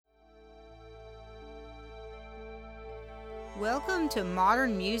Welcome to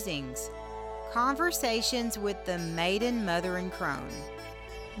Modern Musings, conversations with the maiden, mother, and crone,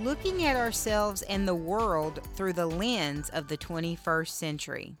 looking at ourselves and the world through the lens of the 21st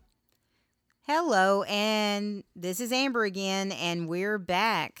century. Hello, and this is Amber again, and we're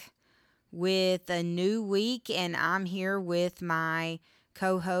back with a new week, and I'm here with my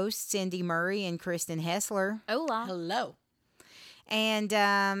co-hosts Cindy Murray and Kristen Hessler. Hola. Hello. And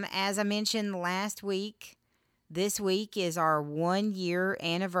as I mentioned last week, this week is our 1 year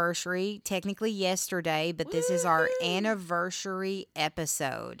anniversary. Technically yesterday, but this is our anniversary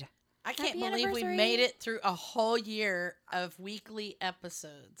episode. I can't Happy believe we anniversary. made it through a whole year of weekly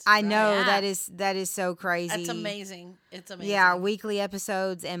episodes. I know Yeah. that is so crazy. That's amazing. It's amazing. Yeah, weekly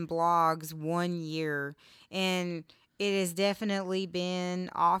episodes and blogs 1 year. And it has definitely been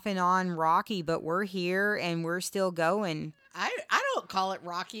off and on rocky, but we're here and we're still going. I don't call it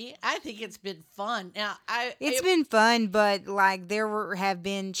rocky. I think it's been fun. Now, It's been fun, but like have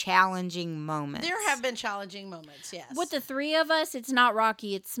been challenging moments. there have been challenging moments, yes. With the three of us, it's not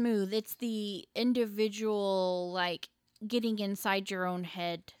rocky, it's smooth. It's the individual, like, getting inside your own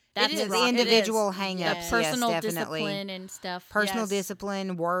head. That's is. the rocky. individual It is. hang-ups, Personal yes, definitely. discipline and stuff. Personal Yes.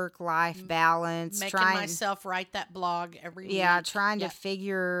 discipline, work-life balance, Making myself write that blog every week. trying Yeah. to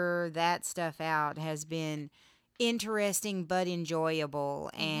figure that stuff out has been interesting but enjoyable,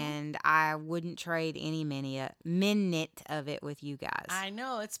 and I wouldn't trade any minute of it with you guys. I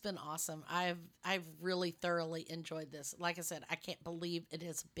know, it's been awesome. I've really thoroughly enjoyed this. Like I said, I can't believe it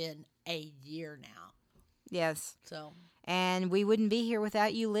has been a year now. Yes. So, And we wouldn't be here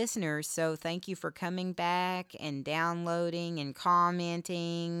without you listeners, so thank you for coming back and downloading and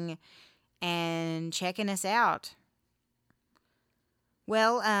commenting and checking us out.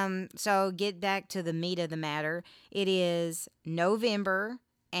 Well, so get back to the meat of the matter. It is November,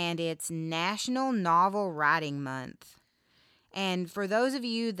 and it's National Novel Writing Month. And for those of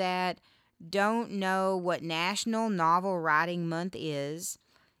you that don't know what National Novel Writing Month is,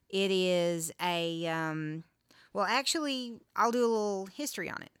 it is well, actually, I'll do a little history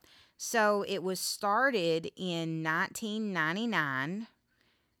on it. So it was started in 1999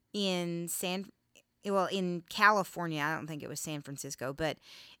 in California. I don't think it was San Francisco, but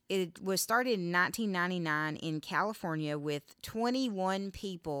it was started in 1999 in California with 21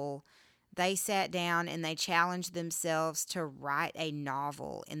 people. They sat down and they challenged themselves to write a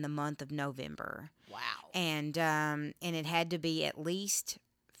novel in the month of November. wow. And it had to be at least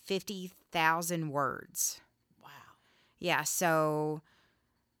 50,000 words. Wow. Yeah, so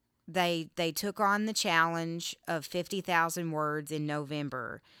they took on the challenge of 50,000 words in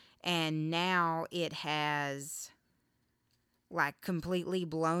November, and now it has like completely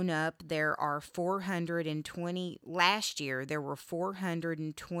blown up. There are 420 last year there were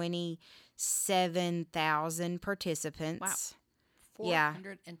 427,000 participants. Yeah.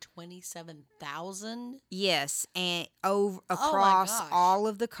 427,000? Yes, and across gosh. all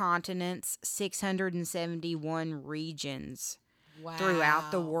of the continents, 671 regions Wow. throughout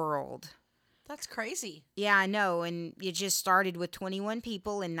the world. That's crazy. Yeah, I know, and it just started with 21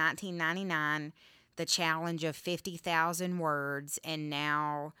 people in 1999, the challenge of 50,000 words, and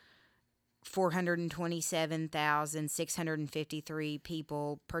now 427,653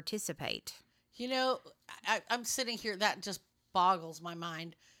 people participate. You know, I'm sitting here, that just boggles my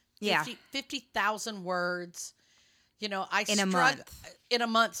mind. Yeah. 50,000 words. You know, In a month. In a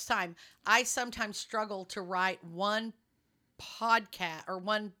month's time. I sometimes struggle to write one podcast or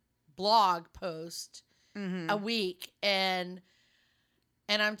one blog post a week, and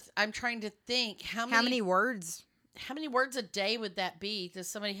I'm trying to think how many words? How many words a day would that be? Does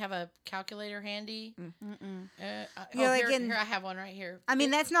somebody have a calculator handy? Yeah, like Here I have one right here. I mean,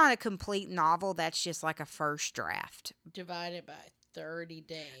 that's not a complete novel. That's just like a first draft. Divided by 30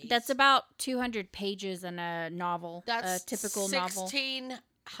 days. That's about 200 pages in a novel. That's a typical novel.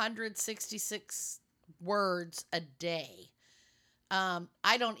 1,666 words a day.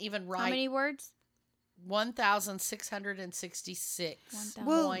 I don't even write How many words? 1,666.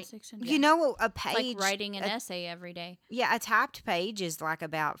 Well, 1,600. you know, a It's page, like writing an essay every day. yeah, a typed page is like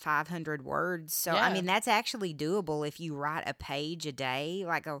about 500 words. So, I Yeah. mean, that's actually doable if you write a page a day.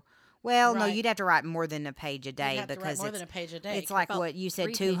 No, Right. you'd have to write more than a page a day You have to write because more than a page a day. it's like About what you said,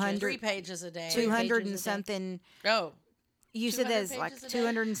 3 pages. 200, 3 pages a day. 200 pages a and day. something. Oh, You said 200 there's like pages a day?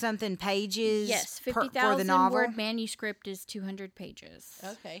 200 and something pages Yes, for the 50,000 novel. word manuscript is 200 pages.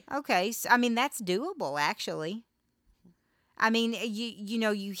 okay. Okay, so, I mean, that's doable, actually. I mean,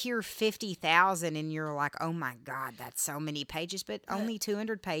 you hear 50,000 and you're like, oh my God, that's so many pages, but only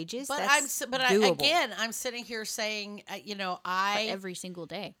 200 pages. But That's doable. I'm sitting here saying, Every single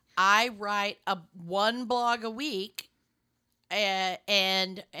day. I write one blog a week,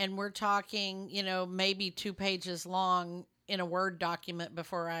 and we're talking, maybe 2 pages long in a Word document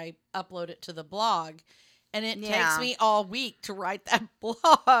before I upload it to the blog. And it takes Yeah. me all week to write that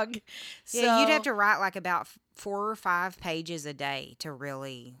blog. Yeah, you'd have to write like about 4 or 5 pages a day to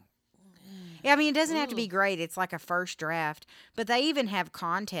really. Yeah, I mean, it doesn't have to be great. It's like a first draft, but they even have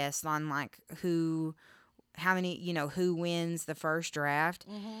contests on like how many, who wins the first draft.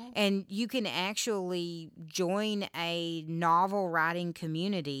 And you can actually join a novel writing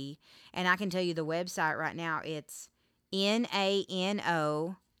community. And I can tell you the website right now. It's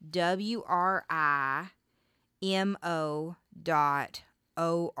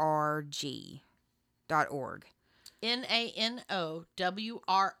NANOWRIMO.org. NANOWRINO.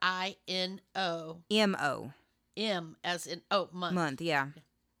 M-O. M as in month. Month, yeah.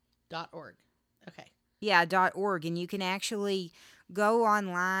 .org. Okay. Yeah, .org. And you can actually go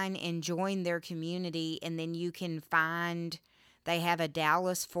online and join their community, and then you can find they have a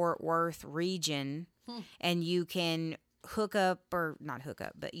Dallas-Fort Worth region, and you can hook up, or not hook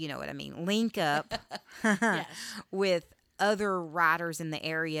up, but you know what I mean, link up Yes. with other writers in the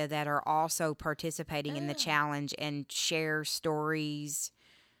area that are also participating in the challenge and share stories,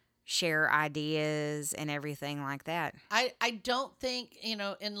 share ideas, and everything like that. I don't think,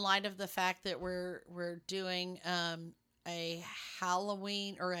 in light of the fact that we're doing a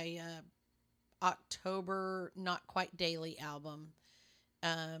Halloween or a October Not Quite Daily album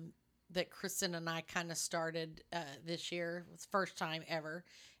that Kristen and I kind of started this year. It was first time ever.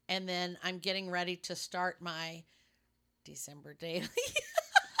 And then I'm getting ready to start my December Daily.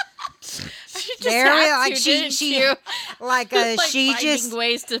 She just Very, had like, to, she- didn't she- you? Like she finding just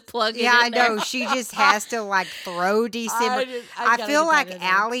ways to plug it yeah, I in there. know. She just has to like throw December. I gotta feel get like that in there.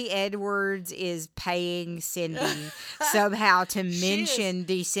 Allie Edwards is paying Cindy somehow to mention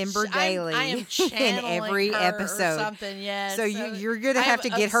December Daily I am in channeling every her episode. or something. Yes. So you're gonna have to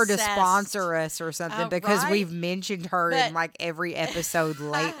get her to sponsor us or something because right. we've mentioned her But- in like every episode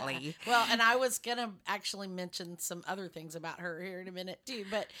lately. Well, and I was gonna actually mention some other things about her here in a minute too,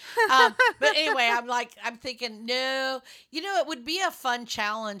 but anyway, I'm thinking, no, it would be a fun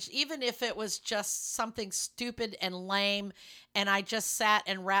challenge, even if it was just something stupid and lame, and I just sat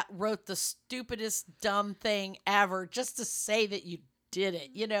and wrote the stupidest dumb thing ever just to say that you did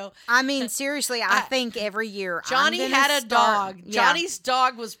it. I mean, seriously, I think every year Johnny I'm gonna had a start- dog. Yeah. Johnny's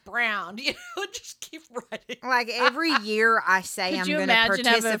dog was brown. Just keep writing. Like every year I say Could I'm you going to imagine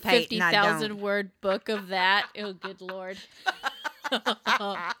having a participate and I 50,000 don't. word book of that? Oh, good Lord.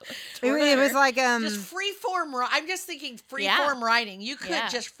 It was like Just free form. I'm just thinking free form writing. You could Yeah.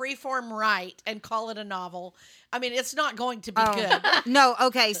 just free form write and call it a novel. I mean, it's not going to be Oh. good. No,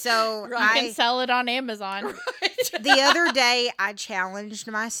 okay, so You can sell it on Amazon. the other day I challenged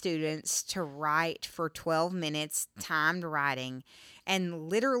my students to write for 12 minutes timed writing, and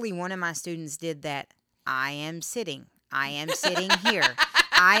literally one of my students did that. I am sitting here.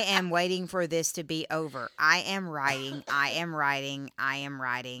 I am waiting for this to be over. I am writing. I am writing. I am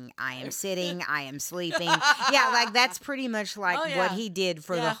writing. I am sitting. I am sleeping. Yeah, like that's pretty much like Oh, yeah. what he did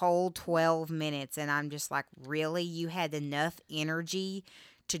for the Yeah. whole 12 minutes. And I'm just like, really? You had enough energy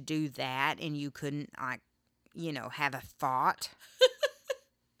to do that and you couldn't, like, have a thought?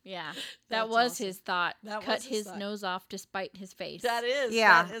 Yeah, that That's was awesome. his thought. That Cut was his his thought. nose off to spite his face. That is.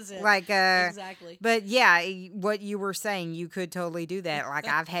 Yeah. That is it. Like, exactly. but yeah, what you were saying, you could totally do that. Like,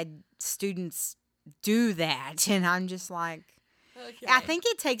 I've had students do that, and I'm just like, Okay. I think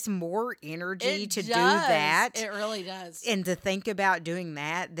it takes more energy It to do does. that It really does. and to think about doing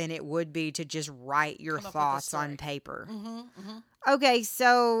that than it would be to just write your Come up with a thoughts on story. paper. Mm-hmm. Okay,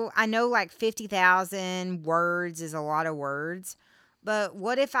 so I know like 50,000 words is a lot of words, but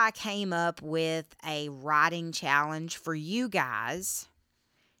what if I came up with a writing challenge for you guys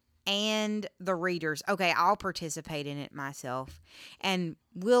and the readers? Okay, I'll participate in it myself, and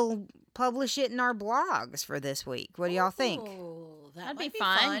we'll publish it in our blogs for this week. What do y'all think? That'd be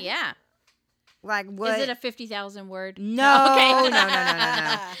fun. Yeah. Like what? Is it a 50,000 word? No, Okay. no.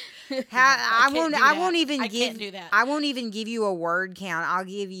 I can't won't. do I that. won't even I give. can't do that. I won't even give you a word count. I'll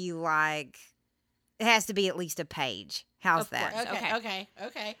give you like. It has to be at least a page. How's Of that? course.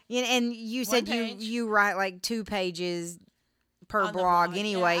 Okay. Yeah, and you said One you page. you write like 2 pages per On the blog Yeah,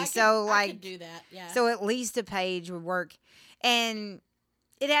 anyway. I so I can like do that. Yeah. so at least a page would work, and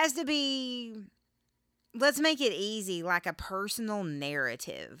it has to be. Let's make it easy, like a personal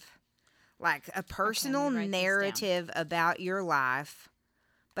narrative. Like a personal write this down. narrative about your life.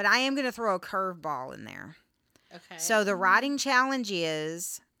 But I am going to throw a curveball in there. okay. So the writing challenge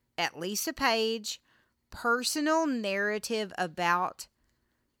is at least a page, personal narrative about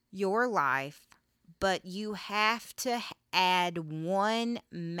your life, but you have to add one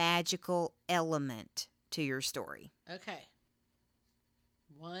magical element to your story. Okay.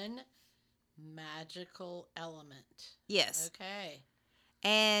 One magical element. Yes. Okay.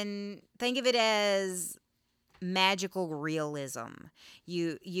 And think of it as magical realism.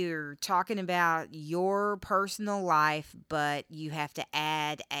 You're talking about your personal life, but you have to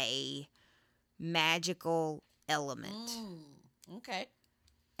add a magical element. Okay.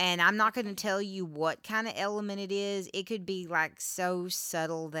 And I'm not going to tell you what kind of element it is. It could be like so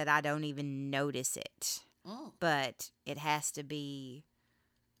subtle that I don't even notice it. But it has to be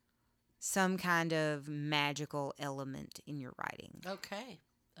some kind of magical element in your writing. Okay.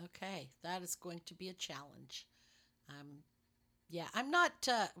 Okay. That is going to be a challenge. I'm not,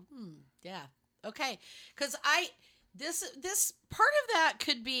 yeah. Okay. Cause this part of that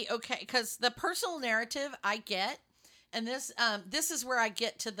could be okay. Cause the personal narrative I get, and this is where I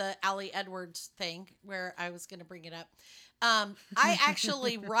get to the Allie Edwards thing where I was going to bring it up. I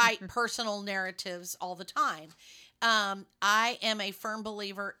actually write personal narratives all the time. I am a firm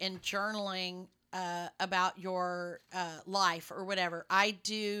believer in journaling about your life or whatever. I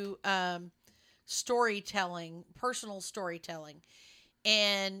do storytelling, personal storytelling.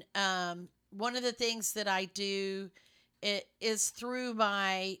 And one of the things that I do is through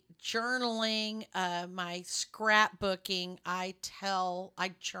my journaling, my scrapbooking, I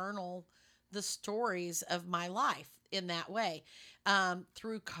journal the stories of my life in that way.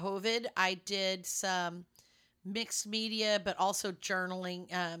 Through COVID, I did some mixed media, but also journaling,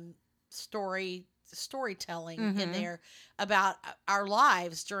 storytelling in there about our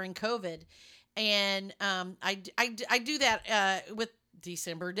lives during COVID. And I do that with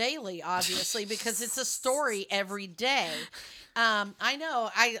December Daily, obviously, because it's a story every day. I know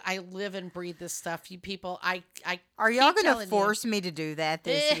I live and breathe this stuff. You people, I are y'all keep going to telling force me to do that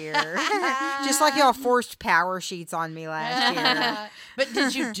this year? Just like y'all forced power sheets on me last year. But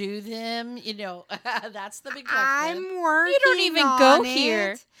did you do them? You know, that's the big question. I'm working. You don't even on go it.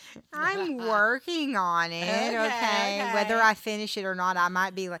 here. I'm working on it. Okay. Whether I finish it or not, I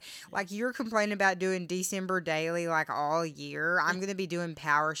might be like you're complaining about doing December Daily like all year. I'm going to be doing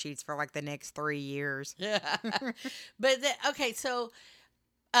power sheets for like the next 3 years. Yeah. Okay, so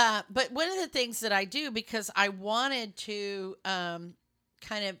but one of the things that I do, because I wanted to kind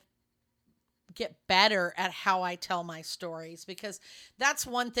of get better at how I tell my stories, because that's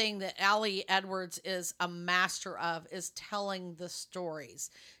one thing that Allie Edwards is a master of, is telling the stories.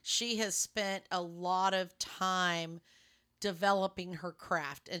 She has spent a lot of time developing her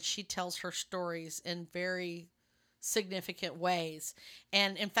craft, and she tells her stories in very significant ways.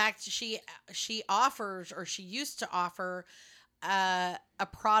 And in fact, she offers, or she used to offer, a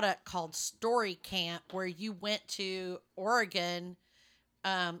product called Story Camp, where you went to Oregon,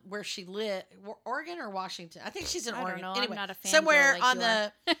 where she lived, Oregon or Washington. I think she's in Oregon. Don't know. Anyway, I'm not a fan somewhere like on you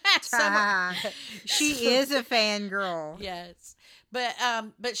the Ah, she is a fangirl. Yes.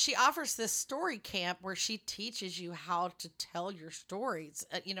 But she offers this story camp where she teaches you how to tell your stories.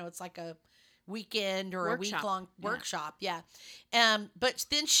 It's like a weekend or Workshop. a week-long workshop. Yeah. But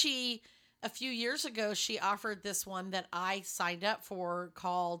then a few years ago, she offered this one that I signed up for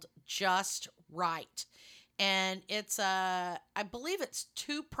called Just Right. And it's I believe it's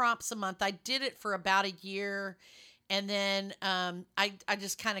 2 prompts a month. I did it for about a year. And then I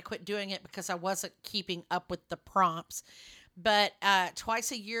just kind of quit doing it because I wasn't keeping up with the prompts. But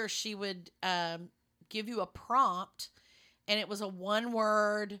twice a year, she would give you a prompt, and it was a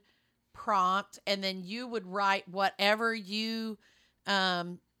 1-word prompt, and then you would write whatever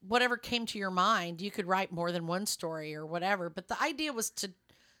came to your mind. You could write more than one story or whatever, but the idea was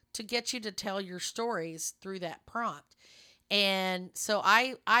to get you to tell your stories through that prompt. And so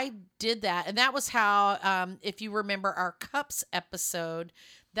I did that, and that was how, if you remember our cups episode,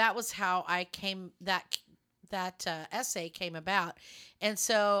 that was how that essay came about. And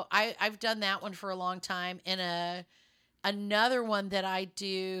so I've done that one for a long time. And another one that I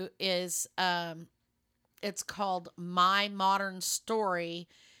do is it's called My Modern Story,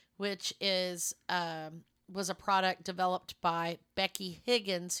 which is was a product developed by Becky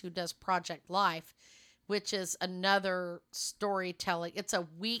Higgins, who does Project Life, which is another storytelling. It's a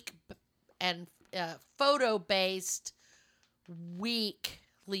week and photo-based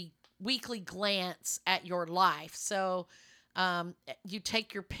weekly glance at your life. So you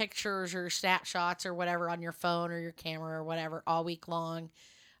take your pictures or snapshots or whatever on your phone or your camera or whatever all week long.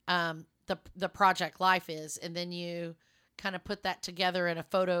 The Project Life is, and then you kind of put that together in a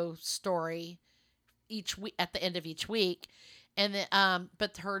photo story each week at the end of each week. And then,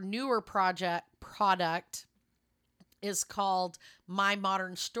 but her newer product is called My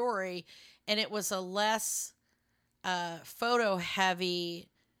Modern Story, and it was a less photo heavy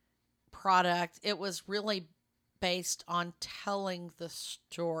product. It was really based on telling the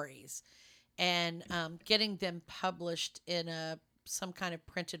stories and getting them published in some kind of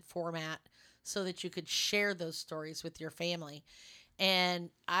printed format so that you could share those stories with your family. And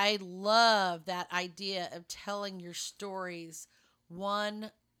I love that idea of telling your stories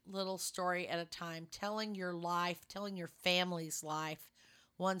one little story at a time, telling your life, telling your family's life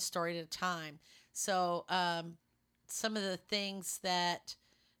one story at a time. So some of the things that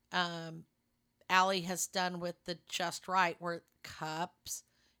Allie has done with the Just Right were cups,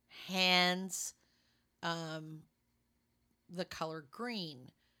 hands, the color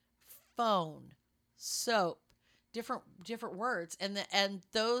green, phone, soap, different words, and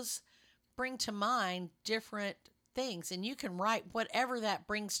those bring to mind different things, and you can write whatever that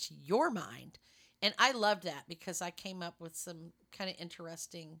brings to your mind. And I loved that because I came up with some kind of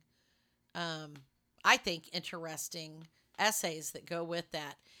interesting, I think interesting essays that go with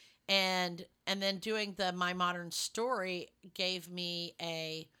that. And then doing the My Modern Story gave me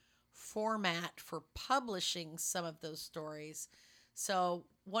a format for publishing some of those stories. So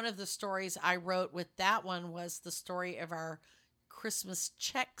one of the stories I wrote with that one was the story of our Christmas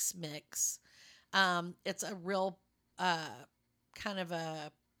Chex Mix. It's a real kind of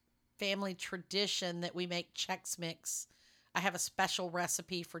a family tradition that we make Chex Mix. I have a special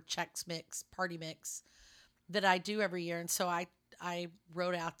recipe for Chex Mix, party mix, that I do every year. And so I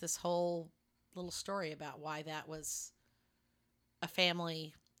wrote out this whole little story about why that was a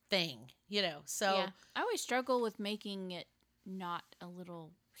family thing, So Yeah. I always struggle with making it not a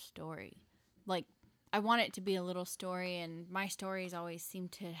little story. Like, I want it to be a little story, and my stories always seem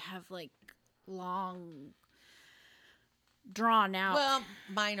to have like long, drawn out. Well,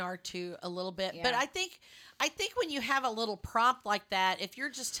 mine are too a little bit, Yeah. but I think when you have a little prompt like that, if you're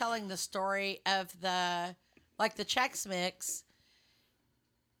just telling the story of the Chex Mix,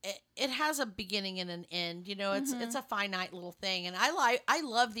 it has a beginning and an end. It's a finite little thing, and I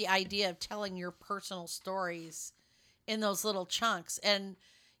love the idea of telling your personal stories in those little chunks. And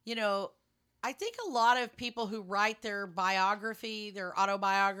I think a lot of people who write their biography, their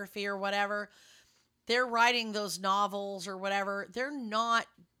autobiography or whatever, they're writing those novels or whatever. They're not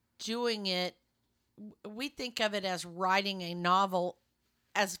doing it. We think of it as writing a novel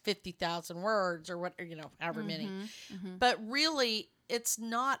as 50,000 words or what, however many. But really, it's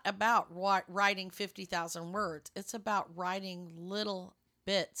not about writing 50,000 words. It's about writing little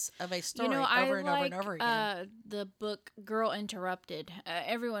bits of a story over and over and over again. The book Girl Interrupted.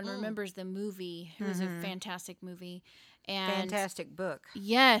 Everyone remembers the movie. It was a fantastic movie. And Fantastic book.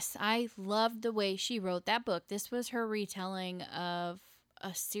 yes, I loved the way she wrote that book. This was her retelling of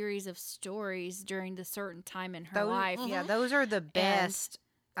a series of stories during the certain time in her life. Yeah, those are the best.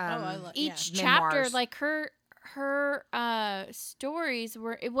 I love Each yeah. chapter, Memoirs. like her stories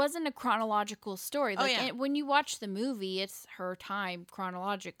were, it wasn't a chronological story. Like when you watch the movie, it's her time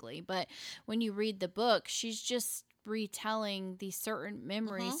chronologically, but when you read the book, she's just retelling these certain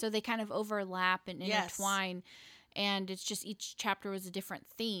memories, so they kind of overlap and intertwine. And it's just each chapter was a different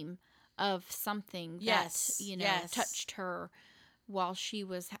theme of something that touched her while she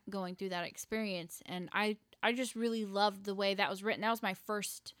was going through that experience. And I just really loved the way that was written. That was my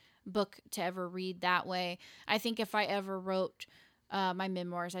first book to ever read that way. I think if I ever wrote my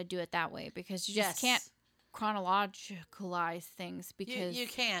memoirs, I'd do it that way, because you just can't chronologicalize things, because you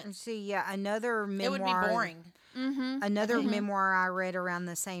can't. See, another memoir. It would be boring. Another memoir I read around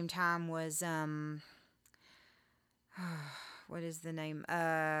the same time was what is the name?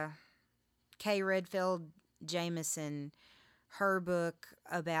 Kay Redfield Jameson. Her book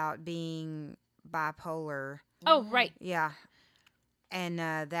about being bipolar. Oh, right. Yeah. And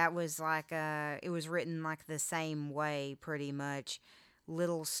that was like, it was written like the same way, pretty much.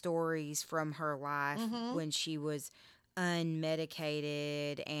 Little stories from her life when she was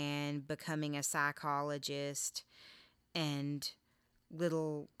unmedicated and becoming a psychologist, and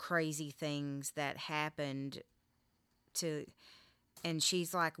little crazy things that happened to. And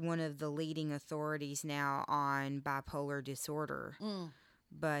she's like one of the leading authorities now on bipolar disorder.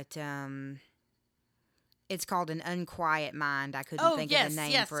 But it's called An Unquiet Mind. I couldn't think of the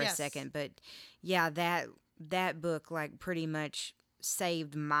name for a second. But yeah, that book like pretty much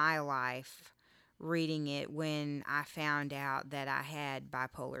saved my life reading it when I found out that I had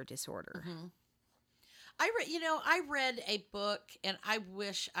bipolar disorder. I read a book, and I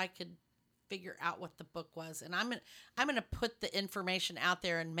wish I could figure out what the book was, and I'm gonna put the information out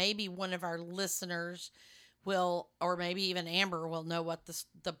there, and maybe one of our listeners will, or maybe even Amber will know what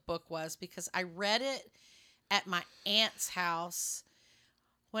the book was, because I read it at my aunt's house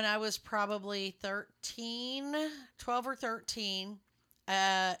when I was probably 12 or 13.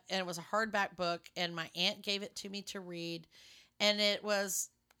 And it was a hardback book, and my aunt gave it to me to read. And it was,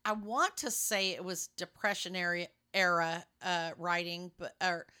 I want to say it was Depression era writing, but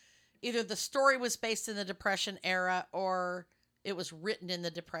or either the story was based in the Depression era or it was written in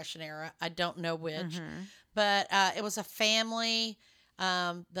the Depression era. I don't know which. Mm-hmm. But it was a family.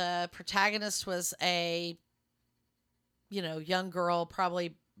 The protagonist was a, young girl,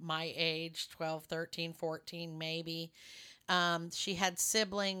 probably my age, 12, 13, 14, maybe. She had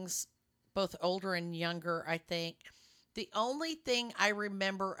siblings, both older and younger, I think. The only thing I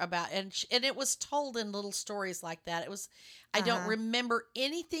remember about, and it was told in little stories like that. It was, I don't remember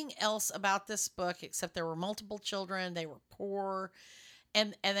anything else about this book except there were multiple children. They were poor,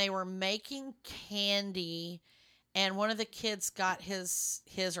 and they were making candy. And one of the kids got his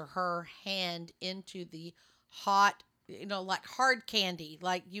or her hand into the hot, like hard candy.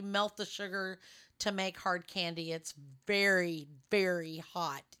 Like you melt the sugar to make hard candy. It's very, very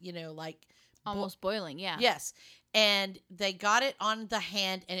hot, like almost boiling. Yeah. Yes. And they got it on the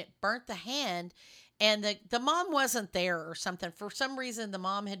hand and it burnt the hand. And the mom wasn't there or something. For some reason, the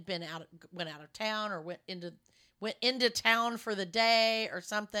mom had went out of town or went into town for the day or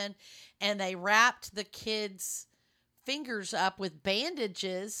something. And they wrapped the kids' fingers up with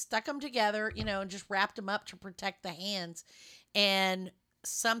bandages, stuck them together, and just wrapped them up to protect the hands. And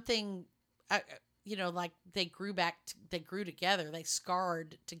something, like they grew together, they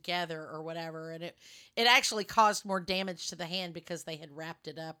scarred together or whatever. And it actually caused more damage to the hand because they had wrapped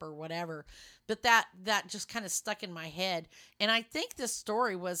it up or whatever. But that just kind of stuck in my head. And I think this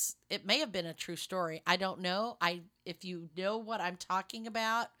story it may have been a true story. I don't know. If you know what I'm talking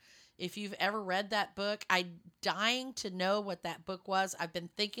about, if you've ever read that book, I'm dying to know what that book was. I've been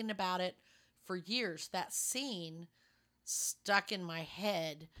thinking about it for years. That scene stuck in my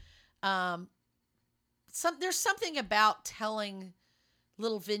head. There's something about telling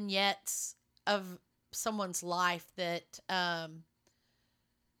little vignettes of someone's life that I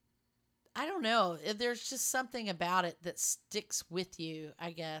don't know. There's just something about it that sticks with you,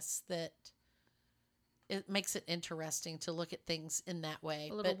 I guess, that it makes it interesting to look at things in that way.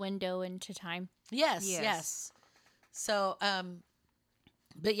 A little window into time. Yes. So,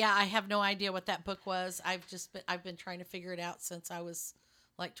 but yeah, I have no idea what that book was. I've been trying to figure it out since I was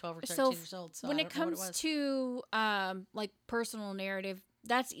like 12 or 13 years old. So when it comes to like personal narrative,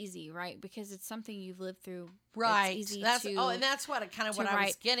 that's easy, right? Because it's something you've lived through. Right. It's easy and that's what I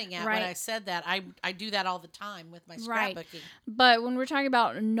was getting at when I said that. I do that all the time with my scrapbooking. Right. But when we're talking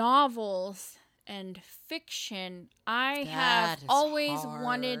about novels and fiction, I have always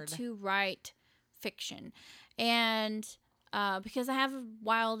wanted to write fiction. And because I have a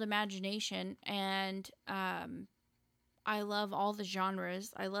wild imagination and I love all the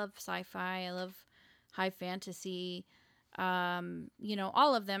genres. I love sci-fi. I love high fantasy.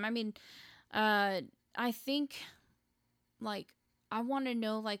 All of them. I mean, I think, like, I want to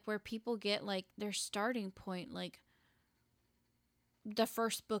know, like, where people get, like, their starting point, like, the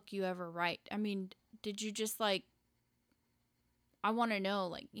first book you ever write. I mean, did you just, like, I want to know,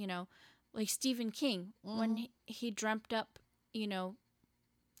 like, like Stephen King, when he dreamt up,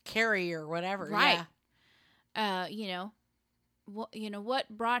 Carrie or whatever. Right. Yeah. What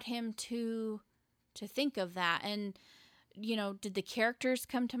brought him to think of that? And, did the characters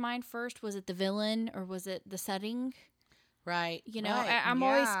come to mind first? Was it the villain or was it the setting? Right. I'm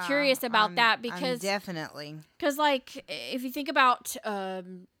always curious about that because definitely. Because, like, if you think about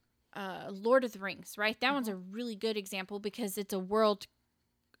Lord of the Rings, right? That one's a really good example because it's a world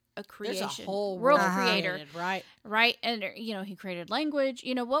creation. There's a whole world creator, right? Right, and he created language.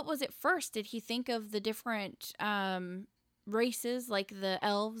 What was it first? Did he think of the different races, like the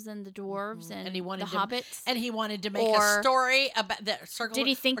elves and the dwarves and he wanted the hobbits? And he wanted to make a story about that circle. Did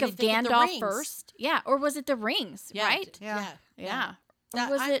he think of Gandalf first? Yeah, or was it the rings? Yeah, right? Yeah. Or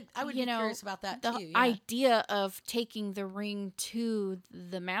was it? I would be curious about that the too. Yeah. idea of taking the ring to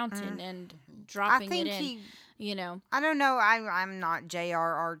the mountain and dropping it in. I don't know. I'm not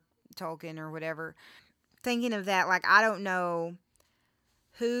J.R.R. Tolkien or whatever. Thinking of that, like, I don't know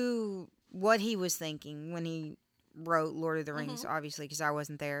what he was thinking when he wrote Lord of the Rings, obviously, because I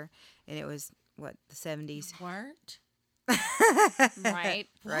wasn't there, and it was the 70s. Weren't? Right.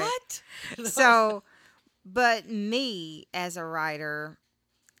 What? So, but me as a writer,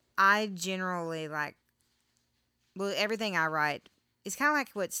 I generally everything I write is kind of like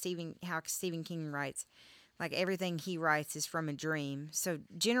how Stephen King writes. Like, everything he writes is from a dream. So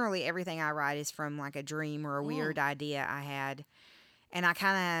generally everything I write is from like a dream or a weird idea I had. and I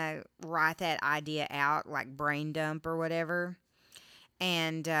kind of write that idea out, like brain dump or whatever.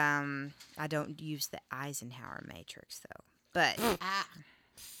 And I don't use the Eisenhower matrix though, but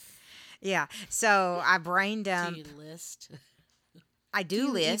yeah. So I brain dump. Do you list? I do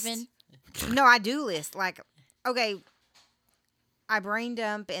list. No, I do list. Like, okay, I brain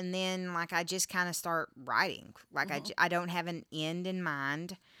dump and then like I just kind of start writing. Like I don't have an end in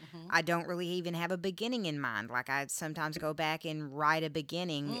mind. I don't really even have a beginning in mind. Like I sometimes go back and write a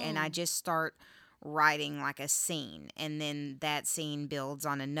beginning and I just start writing like a scene, and then that scene builds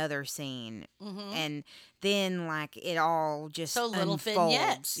on another scene, and then like it all just little unfolds.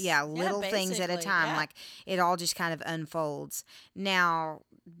 vignettes. Yeah, little things at a time. Yeah. Like it all just kind of unfolds. Now,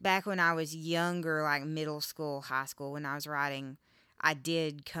 back when I was younger, like middle school, high school, when I was writing, I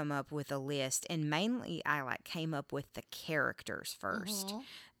did come up with a list, and mainly I like came up with the characters first.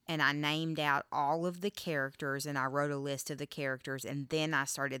 And I named out all of the characters, and I wrote a list of the characters, and then I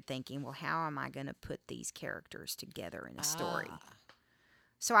started thinking, well, how am I going to put these characters together in a story?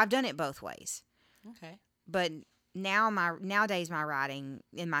 So I've done it both ways. Okay. But nowadays my writing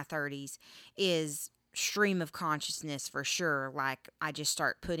in my 30s is stream of consciousness for sure. Like I just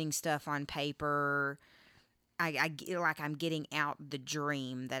start putting stuff on paper. I like I'm getting out the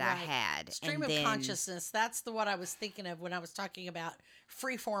dream that I had. Stream of consciousness. That's what I was thinking of when I was talking about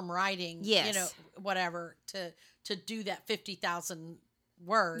freeform writing. Yes. You know, whatever to do that 50,000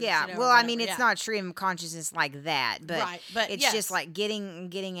 words. Yeah. You know, Well, whatever. I mean, it's not stream of consciousness like that, but it's yes. just like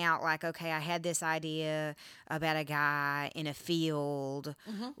getting out. Like, okay, I had this idea about a guy in a field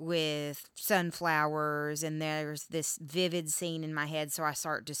with sunflowers, and there's this vivid scene in my head, so I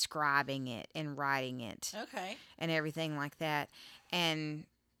start describing it and writing it. Okay. And everything like that, and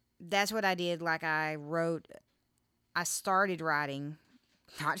that's what I did. Like, I started writing,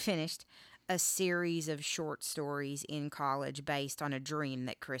 not finished, a series of short stories in college based on a dream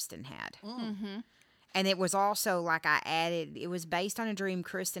that Kristen had. And it was also like it was based on a dream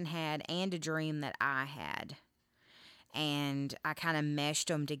Kristen had and a dream that I had. And I kind of meshed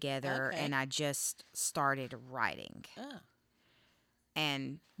them together and I just started writing.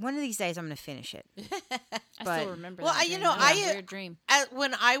 And one of these days I'm going to finish it. I still remember that. Well, dream. you know, That was a weird dream.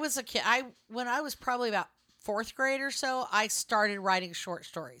 When I was a kid, when I was probably about 4th grade or so, I started writing short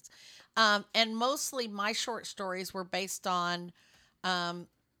stories. And mostly my short stories were based on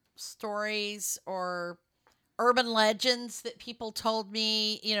stories or urban legends that people told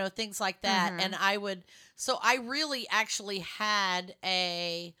me, you know, things like that. And I really actually had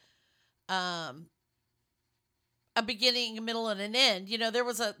a beginning, a middle, and an end. You know, there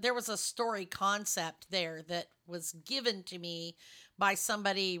was a story concept there that was given to me by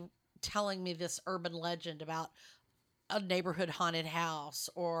somebody telling me this urban legend about a neighborhood haunted house,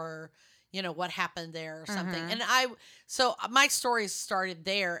 or you know what happened there or something. And so my stories started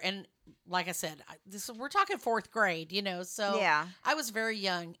there, and like I said, we're talking 4th grade, you know, so yeah. I was very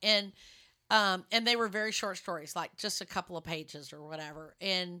young, and they were very short stories, like just a couple of pages or whatever.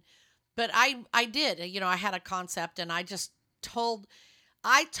 But I did, you know, I had a concept, and I told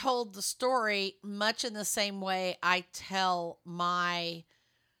the story much in the same way I tell my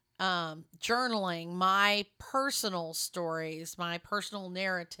journaling, my personal stories, my personal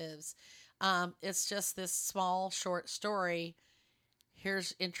narratives. It's just this small short story.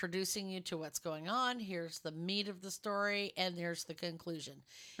 Here's introducing you to what's going on. Here's the meat of the story, and there's the conclusion.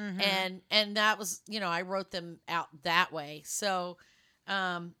 And that was, you know, I wrote them out that way. So,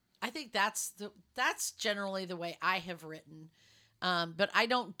 I think that's generally the way I have written. But I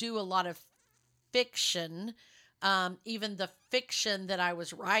don't do a lot of fiction. Even the fiction that I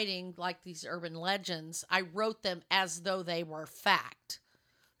was writing, like these urban legends, I wrote them as though they were fact.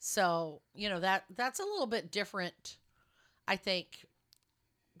 So, you know, that's a little bit different, I think,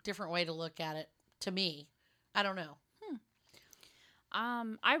 different way to look at it to me. I don't know.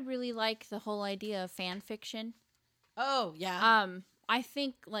 I really like the whole idea of fan fiction. Oh, yeah. I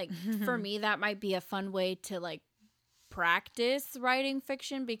think, like, for me, that might be a fun way to, like, practice writing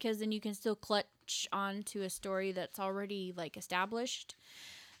fiction, because then you can still clutch onto a story that's already like established.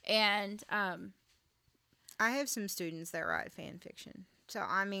 And I have some students that write fan fiction. So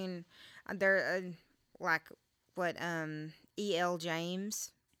I mean, they're like what E.L.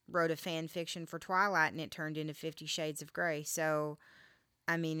 James wrote a fan fiction for Twilight, and it turned into 50 Shades of Grey. So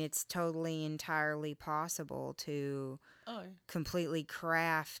I mean, it's totally entirely possible to completely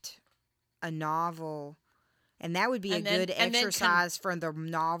craft a novel. And that would be a good exercise for the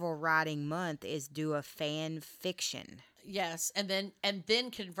novel writing month, is do a fan fiction. Yes, and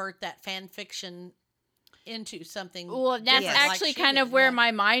then convert that fan fiction into something. Well, that's actually kind of where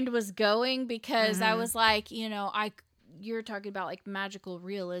my mind was going, because I was like, you know, you're talking about like magical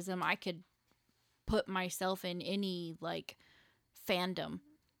realism, I could put myself in any like fandom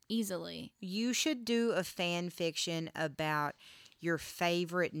easily. You should do a fan fiction about your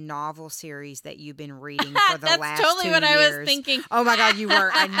favorite novel series that you've been reading for the last 2 years. That's totally what I was thinking. Oh my God, you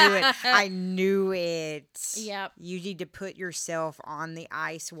were. I knew it. I knew it. Yep. You need to put yourself on the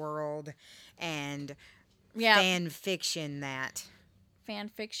ice world and fan fiction that. Fan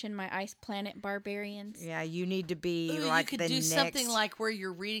fiction, my Ice Planet Barbarians. Yeah, you need to be like you could do something like where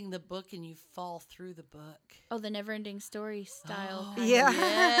you're reading the book and you fall through the book. Oh, the Neverending Story style. Oh,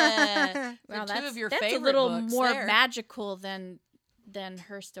 yeah. Wow, two of your that's favorite a little books more there. magical than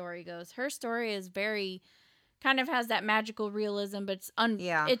her story goes. Her story is very kind of has that magical realism, but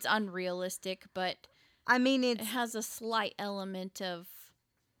it's unrealistic. But I mean, it has a slight element of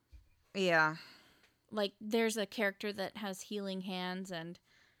like there's a character that has healing hands, and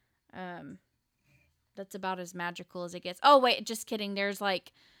that's about as magical as it gets. Oh wait, just kidding. There's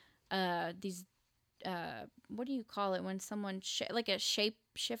like these what do you call it when someone like a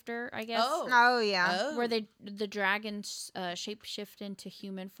shapeshifter, I guess. Oh yeah. Where the dragons shapeshift into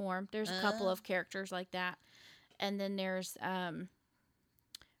human form. There's a couple of characters like that, and then there's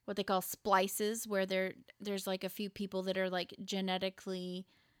what they call splices, where there's like a few people that are like genetically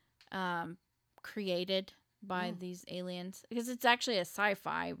created by these aliens, because it's actually a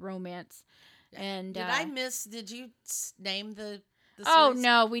sci-fi romance. And did you name the oh series?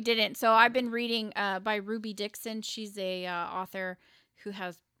 no, we didn't. So I've been reading by Ruby Dixon. She's a author who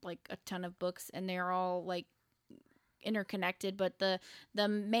has like a ton of books, and they're all like interconnected, but the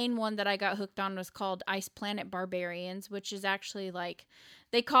main one that I got hooked on was called Ice Planet Barbarians, which is actually like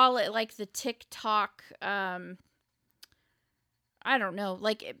they call it like the TikTok I don't know,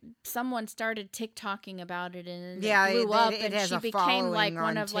 like someone started TikToking about it, and it blew up, and she became like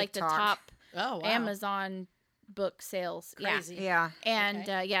one of like the top Amazon book sales. Crazy. Yeah. And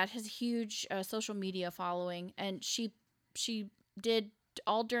it has a huge social media following, and she did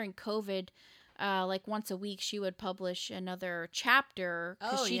all during COVID. Like once a week, she would publish another chapter,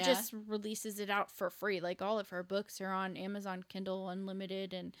 because she just releases it out for free. Like all of her books are on Amazon Kindle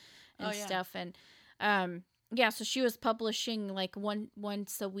Unlimited and stuff, and so she was publishing like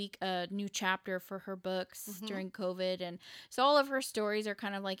once a week a new chapter for her books during COVID, and so all of her stories are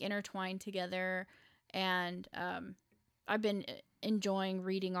kind of like intertwined together. And I've been enjoying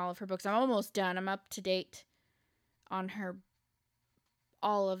reading all of her books. I'm almost done. I'm up to date on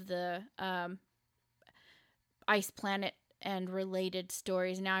all of the Ice Planet and related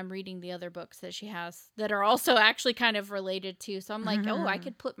stories. Now I'm reading the other books that she has that are also actually kind of related too. So I'm like, I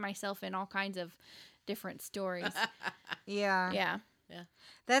could put myself in all kinds of different stories. Yeah.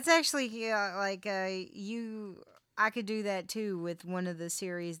 That's actually like I could do that too with one of the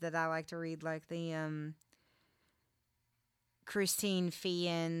series that I like to read, like the Christine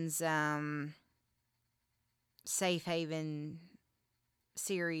Feehan's Safe Haven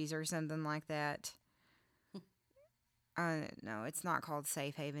series or something like that. No, it's not called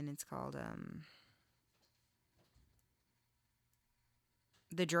Safe Haven. It's called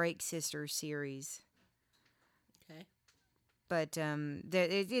the Drake Sisters series. Okay. But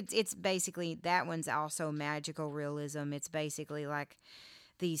it's basically, that one's also magical realism. It's basically like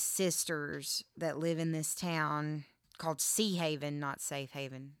these sisters that live in this town called Sea Haven, not Safe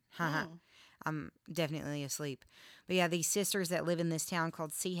Haven. I'm definitely asleep. But yeah, these sisters that live in this town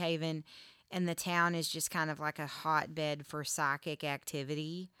called Sea Haven, and the town is just kind of like a hotbed for psychic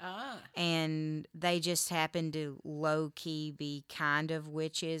activity. And they just happen to low-key be kind of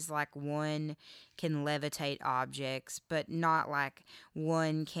witches. Like one can levitate objects, but not like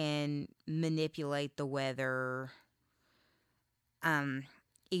one can manipulate the weather.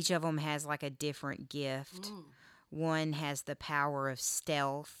 Each of them has like a different gift. One has the power of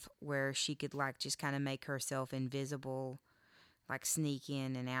stealth, where she could like just kind of make herself invisible, like sneak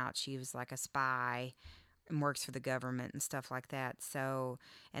in and out. She was like a spy and works for the government and stuff like that. So,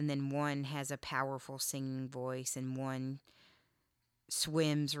 and then one has a powerful singing voice, and one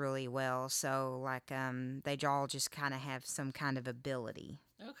swims really well. So like they all just kind of have some kind of ability.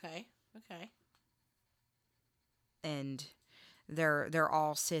 Okay. And they're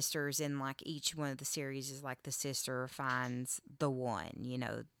all sisters, and like each one of the series is like the sister finds the one,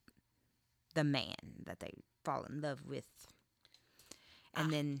 the man that they fall in love with.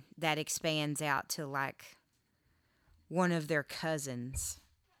 And then that expands out to like one of their cousins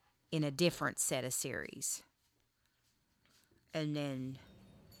in a different set of series. And then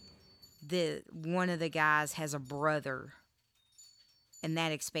one of the guys has a brother and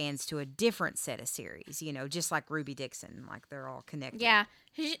that expands to a different set of series, just like Ruby Dixon, like they're all connected. Yeah.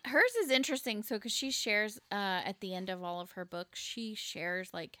 Hers is interesting. So, because she shares at the end of all of her books, she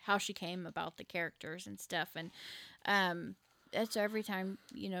shares like how she came about the characters and stuff. And so every time,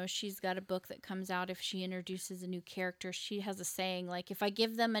 she's got a book that comes out, if she introduces a new character, she has a saying like, if I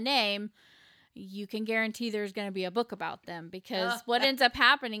give them a name, you can guarantee there's going to be a book about them, because what ends up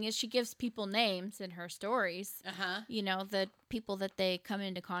happening is she gives people names in her stories, the people that they come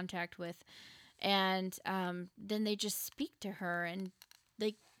into contact with. And then they just speak to her, and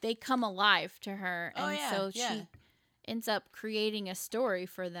they come alive to her. And so she ends up creating a story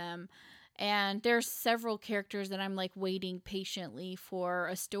for them. And there's several characters that I'm like waiting patiently for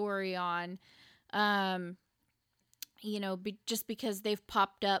a story on. Just because they've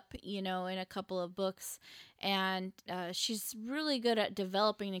popped up, in a couple of books, and she's really good at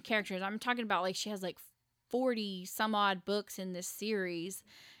developing the characters. I'm talking about like she has like 40 some odd books in this series,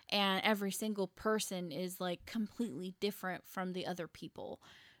 and every single person is like completely different from the other people.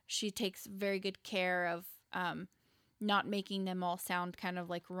 She takes very good care of not making them all sound kind of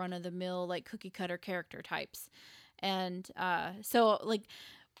like run of the mill, like cookie cutter character types. And so like,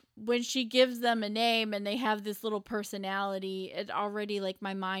 when she gives them a name and they have this little personality, it already like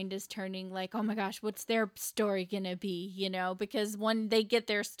my mind is turning like, oh my gosh, what's their story gonna be? Because when they get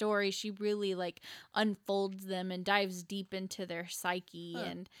their story, she really like unfolds them and dives deep into their psyche.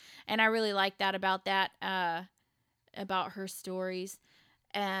 And I really like that about her stories.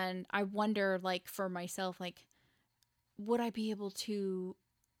 And I wonder, like, for myself, like, would I be able to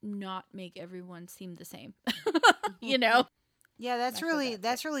not make everyone seem the same? Yeah, that's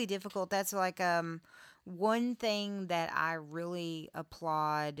really difficult. That's like one thing that I really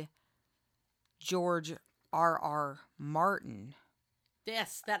applaud George R.R. Martin.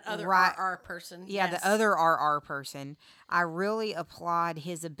 Yes, that other R.R. person. Yeah, yes. The other R.R. person. I really applaud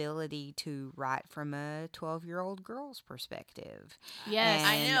his ability to write from a 12-year-old girl's perspective. Yes,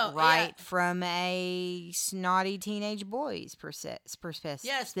 I know. Write from a snotty teenage boy's perspective.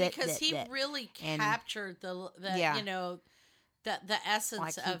 Yes, because he really captured the essence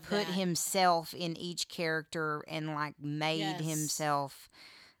like of he put that. himself in each character and like made himself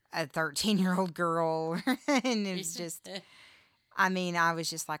a 13-year-old girl. And it's just, I mean, I was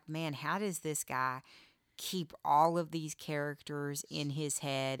just like, man, how does this guy keep all of these characters in his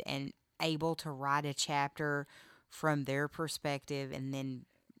head and able to write a chapter from their perspective and then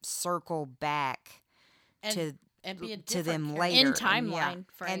circle back and be to them later in timeline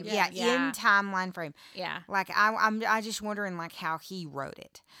frame. In timeline frame. Yeah, like I'm just wondering like how he wrote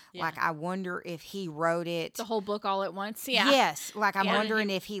it. Yeah. Like I wonder if he wrote it the whole book all at once. Yeah. Yes. Like I'm wondering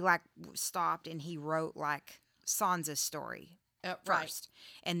if he like stopped and he wrote like Sansa's story first,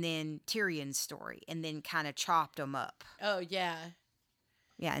 and then Tyrion's story, and then kind of chopped them up. Oh yeah.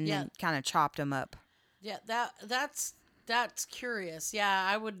 Yeah, and then kind of chopped them up. Yeah, that's curious. Yeah,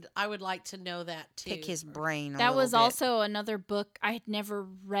 I would like to know that too. Pick his brain. That was also another book. I had never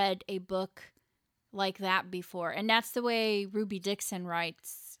read a book like that before, and that's the way Ruby Dixon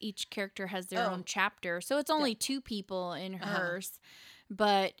writes. Each character has their own chapter, so it's only two people in hers.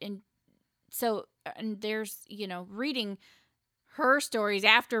 But and there's reading her stories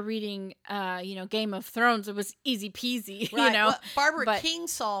after reading Game of Thrones, it was easy peasy. Right. Well, Barbara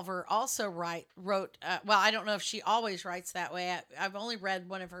Kingsolver also wrote well, I don't know if she always writes that way. I've only read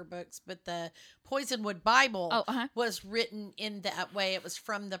one of her books, but the Poisonwood Bible was written in that way. It was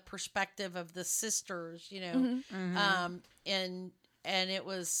from the perspective of the sisters, and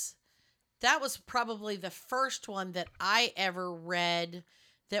that was probably the first one that I ever read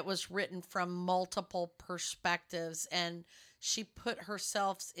that was written from multiple perspectives, and she put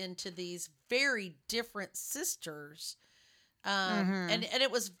herself into these very different sisters. And it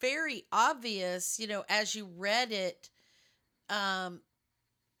was very obvious, as you read it, the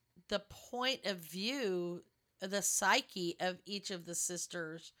point of view, the psyche of each of the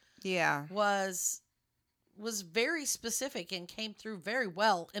sisters was very specific and came through very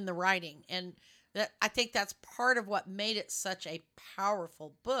well in the writing. And that I think that's part of what made it such a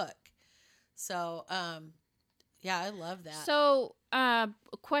powerful book. So, yeah, I love that. So, a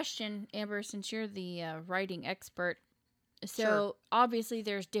question, Amber, since you're the writing expert. So, obviously,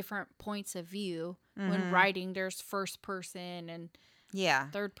 there's different points of view when writing. There's first person and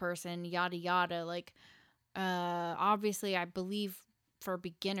third person, yada, yada. Like, obviously, I believe for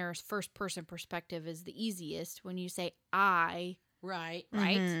beginners, first person perspective is the easiest when you say I. Right.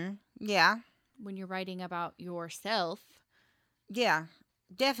 Right? Mm-hmm. Yeah. When you're writing about yourself. Yeah.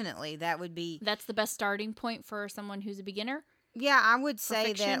 Definitely, that's the best starting point for someone who's a beginner. Yeah, I would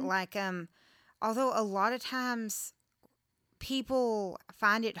say that, like, although a lot of times people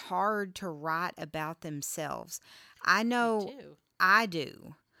find it hard to write about themselves. I know I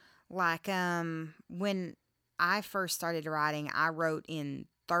do. Like, when I first started writing, I wrote in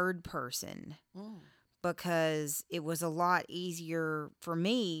third person because it was a lot easier for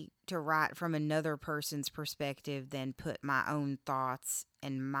me to write from another person's perspective than put my own thoughts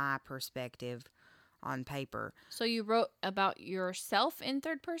and my perspective on paper. So you wrote about yourself in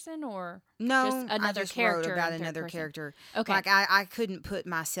third person, or no, just another I just character wrote about in another third person? character. Okay. Like I couldn't put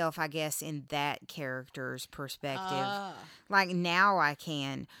myself, I guess, in that character's perspective. Like now I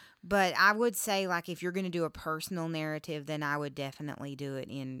can. But I would say, like, if you're going to do a personal narrative, then I would definitely do it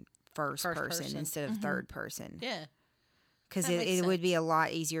in first person instead of third person. Yeah. Because it would be a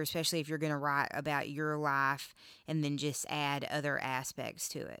lot easier, especially if you're going to write about your life and then just add other aspects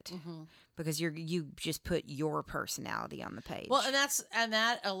to it. Because you just put your personality on the page. Well, and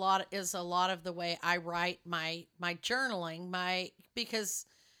that a lot of the way I write my journaling, because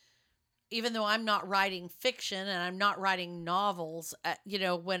even though I'm not writing fiction and I'm not writing novels,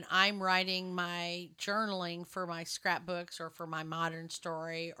 when I'm writing my journaling for my scrapbooks or for my modern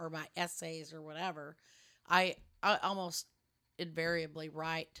story or my essays or whatever, I almost invariably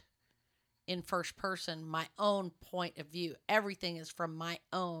write in first person, my own point of view. Everything is from my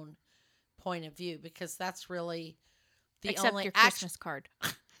own point of view, because that's really the Except only your Christmas card.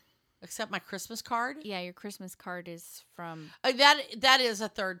 Except my Christmas card? Yeah, your Christmas card is from... that is a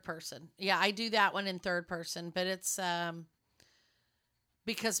third person. Yeah, I do that one in third person, but it's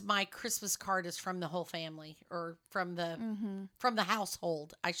because my Christmas card is from the whole family, or from the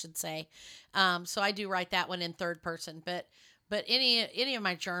household, I should say. So I do write that one in third person, but any of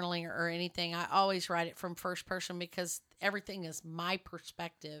my journaling or anything, I always write it from first person, because everything is my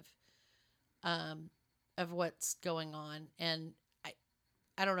perspective of what's going on. And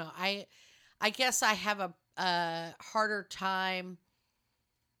I don't know. I guess I have a harder time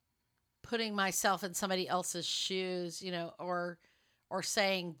putting myself in somebody else's shoes, or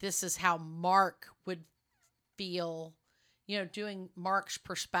saying this is how Mark would feel. Doing Mark's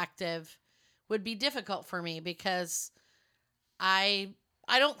perspective would be difficult for me, because I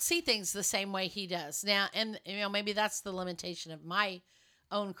don't see things the same way he does. Now, and maybe that's the limitation of my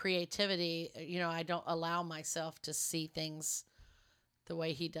own creativity. I don't allow myself to see things the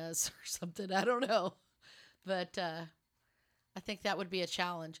way he does or something. I don't know. But I think that would be a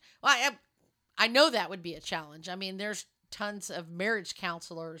challenge. Well, I know that would be a challenge. I mean, there's tons of marriage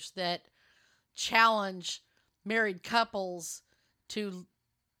counselors that challenge married couples to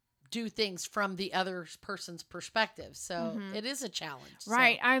do things from the other person's perspective. So it is a challenge.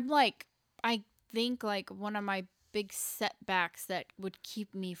 Right. So. I think like one of my big setbacks that would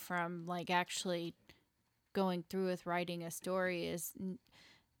keep me from like actually going through with writing a story is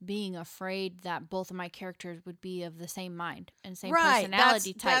being afraid that both of my characters would be of the same mind and same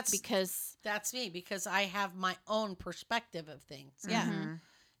personality type, because that's me, because I have my own perspective of things. Yeah.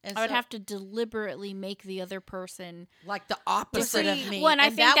 And I would have to deliberately make the other person like the opposite of me. Well, and I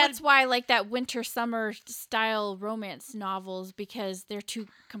think that's why I like that winter summer style romance novels, because they're two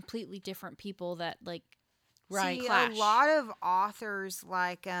completely different people that like clash. A lot of authors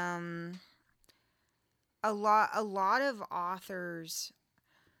like a lot of authors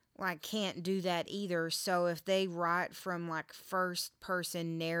like can't do that either. So if they write from like first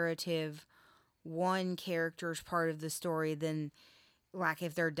person narrative, one character's part of the story, then like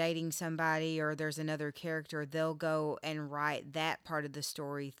if they're dating somebody or there's another character, they'll go and write that part of the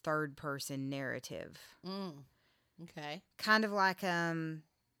story third person narrative. Okay. Kind of like well,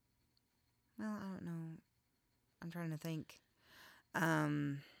 I don't know. I'm trying to think.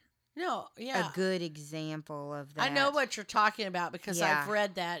 No, yeah. A good example of that. I know what you're talking about, because I've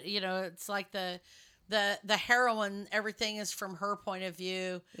read that. It's like the heroine, everything is from her point of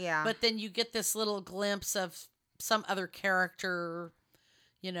view. Yeah. But then you get this little glimpse of some other character,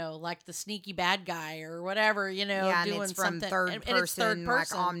 like the sneaky bad guy or whatever, doing and it's from something. Third person,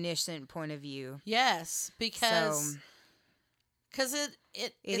 like omniscient point of view. Yes, because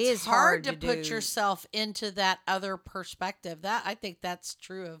it is hard to put yourself into that other perspective. That I think that's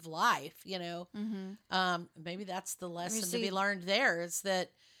true of life. Maybe that's the lesson to be learned there, is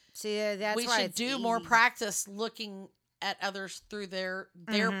that that's we why should do more practice looking at others through their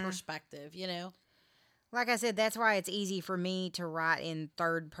perspective. Like I said, that's why it's easy for me to write in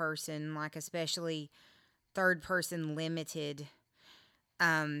third person, like especially third person limited.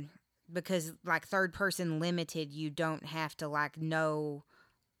 Because like third person limited, you don't have to like know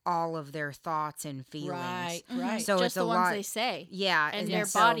all of their thoughts and feelings. Right, right. So just it's the a ones lot, they say. yeah, And their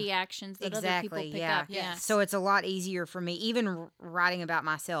body actions that other people pick up. Yeah. So it's a lot easier for me, even writing about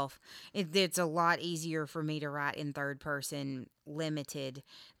myself. It's a lot easier for me to write in third person, limited,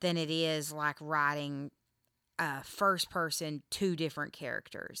 than it is like writing first person, two different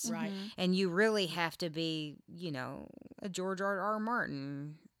characters. Right. And you really have to be, a George R.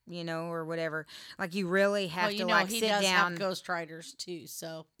 Martin, or whatever. Like you really have to like sit down. He does have ghostwriters too,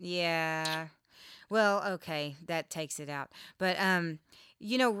 so. Yeah. Well, okay, that takes it out. But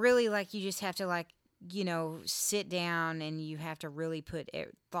really like you just have to like, sit down and you have to really put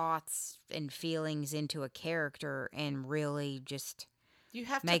thoughts and feelings into a character and really just you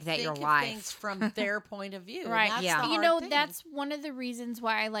have make to that think your of life things from their point of view. Right. That's Yeah. the hard thing. That's one of the reasons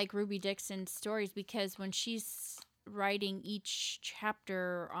why I like Ruby Dixon's stories, because when she's writing each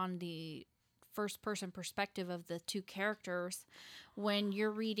chapter on the first person perspective of the two characters, when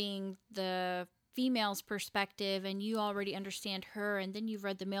you're reading the female's perspective and you already understand her, and then you've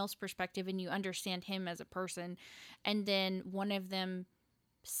read the male's perspective and you understand him as a person, and then one of them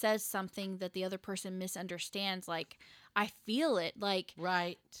says something that the other person misunderstands, like I feel it, like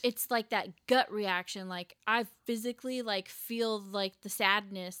right, it's like that gut reaction, like I physically like feel like the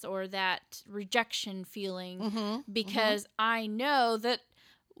sadness or that rejection feeling, because I know that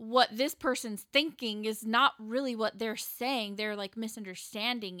what this person's thinking is not really what they're saying. They're like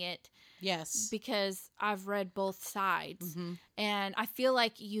misunderstanding it. Yes, because I've read both sides, and I feel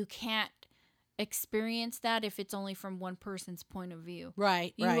like you can't experience that if it's only from one person's point of view.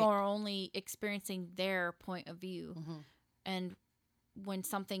 Right. You are only experiencing their point of view. And when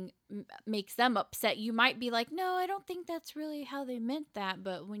something makes them upset, you might be like, no, I don't think that's really how they meant that.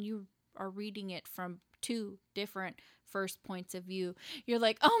 But when you are reading it from two different first points of view, you're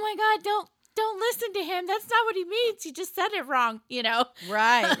like, oh my God, don't listen to him. That's not what he means. He just said it wrong,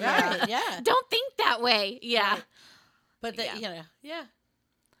 Right, yeah. Don't think that way. Yeah. Right. But, yeah.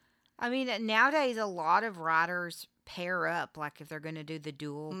 I mean, nowadays a lot of writers pair up, like if they're going to do the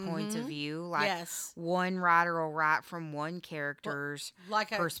dual points of view, like one writer will write from one character's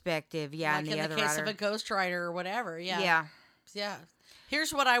perspective, and the other in the case writer of a ghostwriter or whatever, yeah.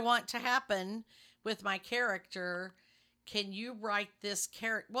 Here's what I want to happen with my character. Can you write this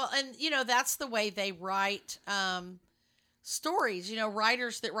character? Well, and that's the way they write stories.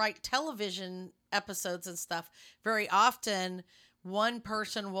 Writers that write television episodes and stuff, very often one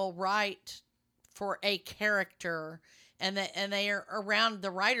person will write for a character, and they are around, the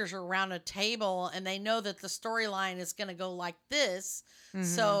writers are around a table, and they know that the storyline is going to go like this.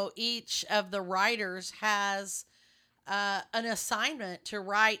 So each of the writers has an assignment to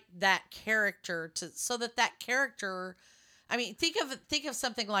write that character so that character. I mean, think of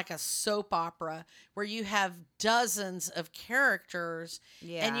something like a soap opera where you have dozens of characters,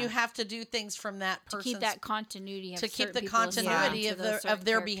 and you have to do things from that person's, to keep that continuity, to keep the continuity of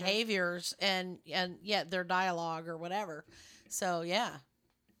their behaviors and their dialogue or whatever. So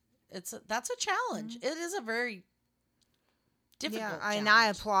that's a challenge. It is a very difficult challenge. And I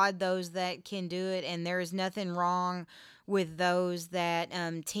applaud those that can do it, and there's nothing wrong with those that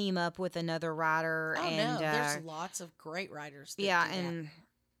team up with another writer. Oh, and no, there's lots of great writers that do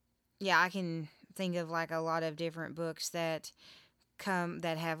that. I can think of like a lot of different books that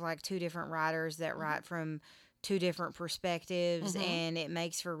have like two different writers that write from two different perspectives, and it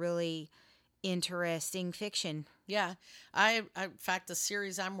makes for really interesting fiction. Yeah. In fact, the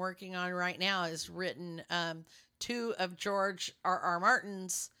series I'm working on right now is written two of George R.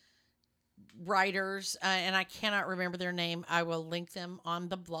 Martin's writers, and I cannot remember their name. I will link them on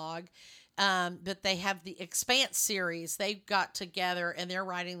the blog. But they have the Expanse series. They've got together and they're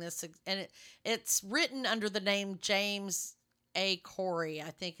writing this, and it's written under the name James A. Corey,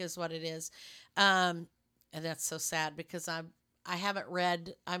 I think is what it is. And that's so sad because I haven't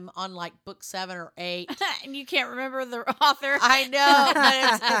read. I'm on like book 7 or 8, and you can't remember the author. I know,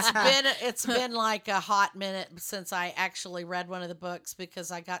 but it's been like a hot minute since I actually read one of the books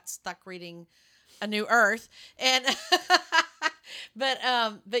because I got stuck reading A New Earth, and but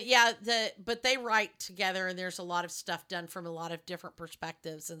they write together, and there's a lot of stuff done from a lot of different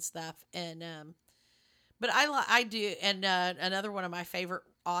perspectives and stuff, and but I do, and another one of my favorite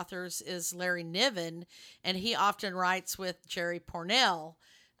authors is Larry Niven, and he often writes with Jerry Pournelle,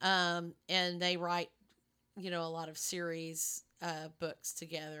 and they write, a lot of series books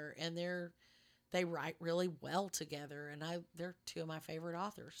together, and they write really well together, and they're two of my favorite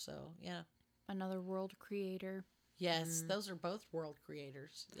authors. So yeah, another world creator. Yes, those are both world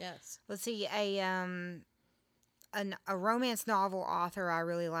creators. Yes. Let's see, a romance novel author I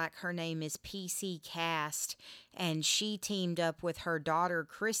really like. Her name is P.C. Cast, and she teamed up with her daughter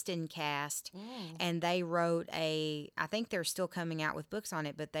Kristen Cast, and they wrote I think they're still coming out with books on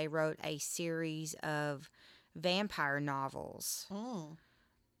it, but they wrote a series of vampire novels.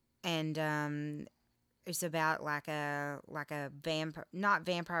 And it's about like a vampire, not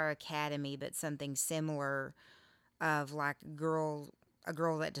Vampire Academy, but something similar, of like a girl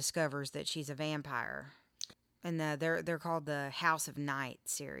that discovers that she's a vampire. And they're called the House of Night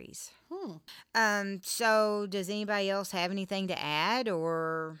series. So does anybody else have anything to add,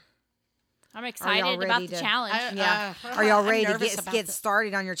 or I'm excited about the challenge. Are y'all ready to get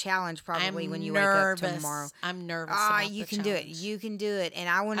started on your challenge? Probably when you wake up tomorrow. I'm nervous. About you the can challenge. do it. You can do it. And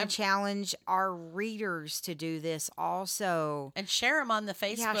I want to challenge our readers to do this also. And share them on the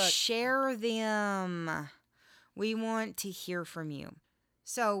Facebook. Yeah, share them. We want to hear from you.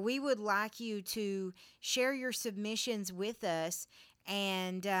 So we would like you to share your submissions with us,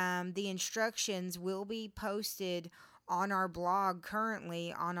 and the instructions will be posted on our blog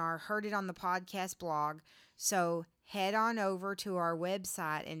currently, on our Heard It on the Podcast blog. So head on over to our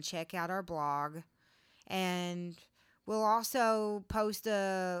website and check out our blog. And we'll also post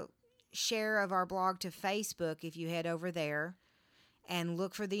a share of our blog to Facebook if you head over there and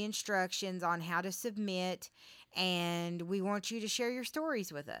look for the instructions on how to submit. And we want you to share your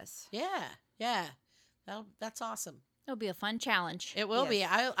stories with us. Yeah. That's awesome. It'll be a fun challenge. It will be.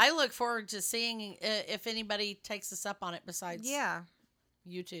 I look forward to seeing if anybody takes us up on it besides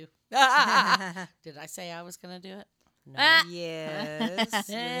you two. Did I say I was going to do it? No. Yes,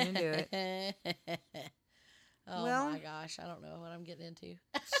 you're going to do it. My gosh, I don't know what I'm getting into.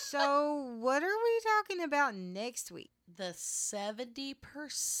 So what are we talking about next week? The 70%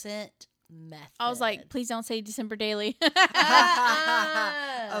 method. I was like, please don't say December Daily.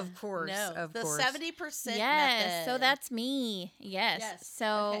 Of course. No, of the course. 70% yes, method. so that's me. Yes.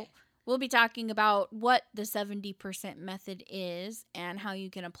 So we'll be talking about what the 70% method is and how you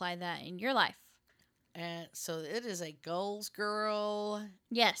can apply that in your life. And so it is a goals girl.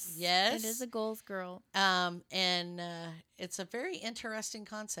 Yes. Yes. It is a goals girl. And it's a very interesting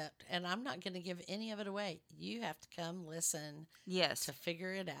concept. And I'm not going to give any of it away. You have to come listen. Yes. To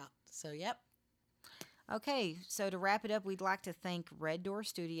figure it out. So, yep. Okay. So to wrap it up, we'd like to thank Red Door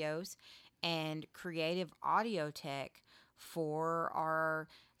Studios and Creative Audio Tech for our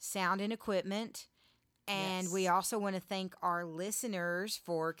sound and equipment. And we also want to thank our listeners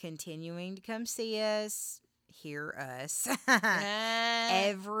for continuing to come see us, hear us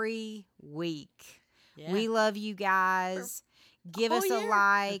every week. Yeah. We love you guys. Give us a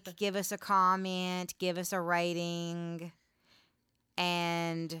like, give us a comment, give us a rating,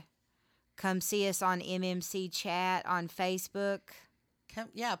 and come see us on MMC Chat on Facebook.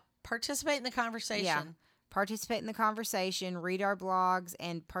 Participate in the conversation. Yeah. Participate in the conversation, read our blogs,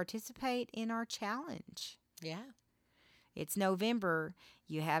 and participate in our challenge. Yeah. It's November.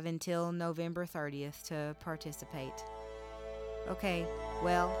 You have until November 30th to participate. Okay,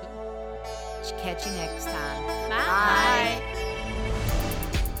 well, catch you next time. Bye.